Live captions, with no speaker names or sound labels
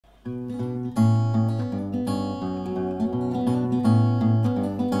Right,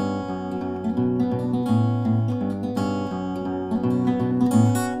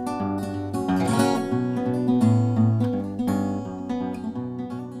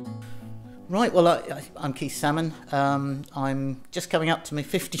 well, I'm Keith Salmon. I'm just coming up to my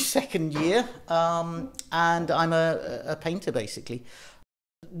 52nd year, and I'm a painter, basically.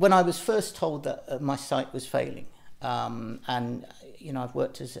 When I was first told that my site was failing, and you know, I've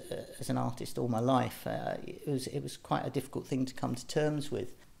worked as an artist all my life, it was quite a difficult thing to come to terms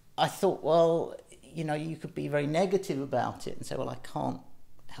with. I thought, well, you know, you could be very negative about it and say, well,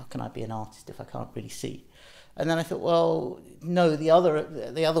 how can I be an artist if I can't really see? And then I thought, well, no, the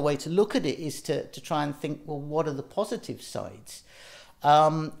other way to look at it is to try and think, well, what are the positive sides?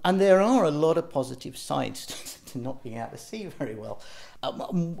 And there are a lot of positive sides to not being able to see very well.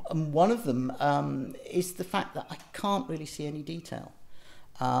 And one of them is the fact that I can't really see any detail.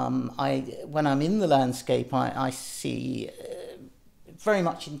 When I'm in the landscape, I see very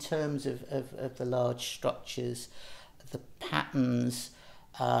much in terms of the large structures, the patterns,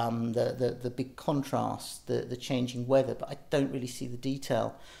 the big contrast, the changing weather, but I don't really see the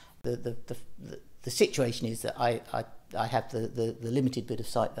detail. The situation is that I have the limited bit of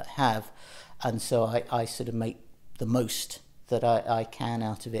sight that I have, and so I sort of make the most that I can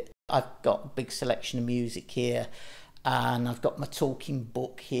out of it. I've got a big selection of music here, and I've got my talking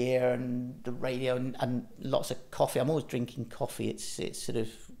book here, and the radio, and lots of coffee. I'm always drinking coffee. It's sort of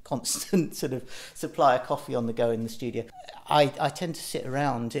constant sort of supply of coffee on the go in the studio. I tend to sit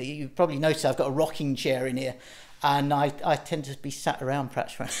around. You probably noticed I've got a rocking chair in here, and I tend to be sat around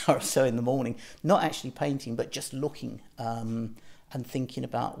perhaps for an hour or so in the morning, not actually painting, but just looking and thinking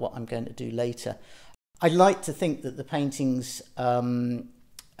about what I'm going to do later. I like to think that the paintings, the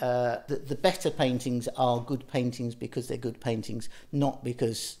better paintings are good paintings because they're good paintings, not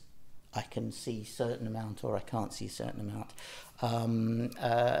because I can see a certain amount or I can't see a certain amount.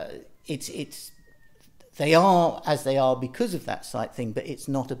 They are as they are because of that sight thing, but it's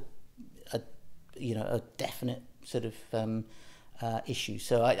not a definite sort of issue.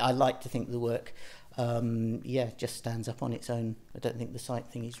 So I like to think the work, just stands up on its own. I don't think the sight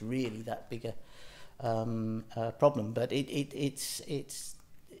thing is really that big a problem, but it's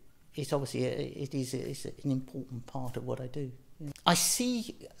obviously it's an important part of what I do. Yeah. I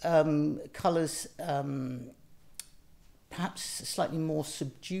see colours perhaps slightly more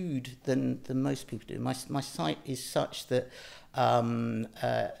subdued than most people do. My sight is such that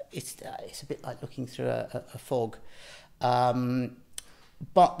it's a bit like looking through a fog.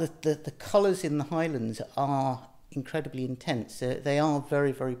 But the colours in the Highlands are incredibly intense. They are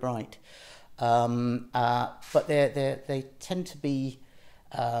very, very bright. But they tend to be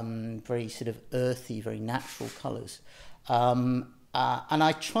very sort of earthy, very natural colours. And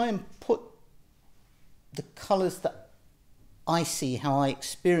I try and put the colours that I see, how I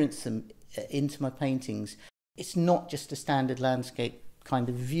experience them, into my paintings. It's not just a standard landscape kind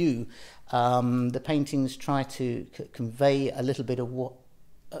of view. The paintings try to convey a little bit about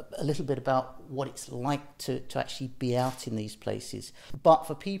what it's like to actually be out in these places. But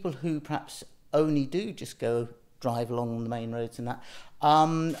for people who perhaps only do just go drive along the main roads and that,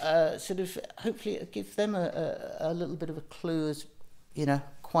 sort of hopefully it'll give them a little bit of a clue as, you know,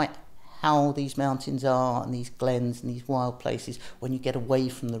 quite how these mountains are and these glens and these wild places when you get away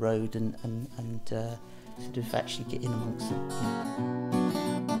from the road and sort of actually get in amongst them. Yeah.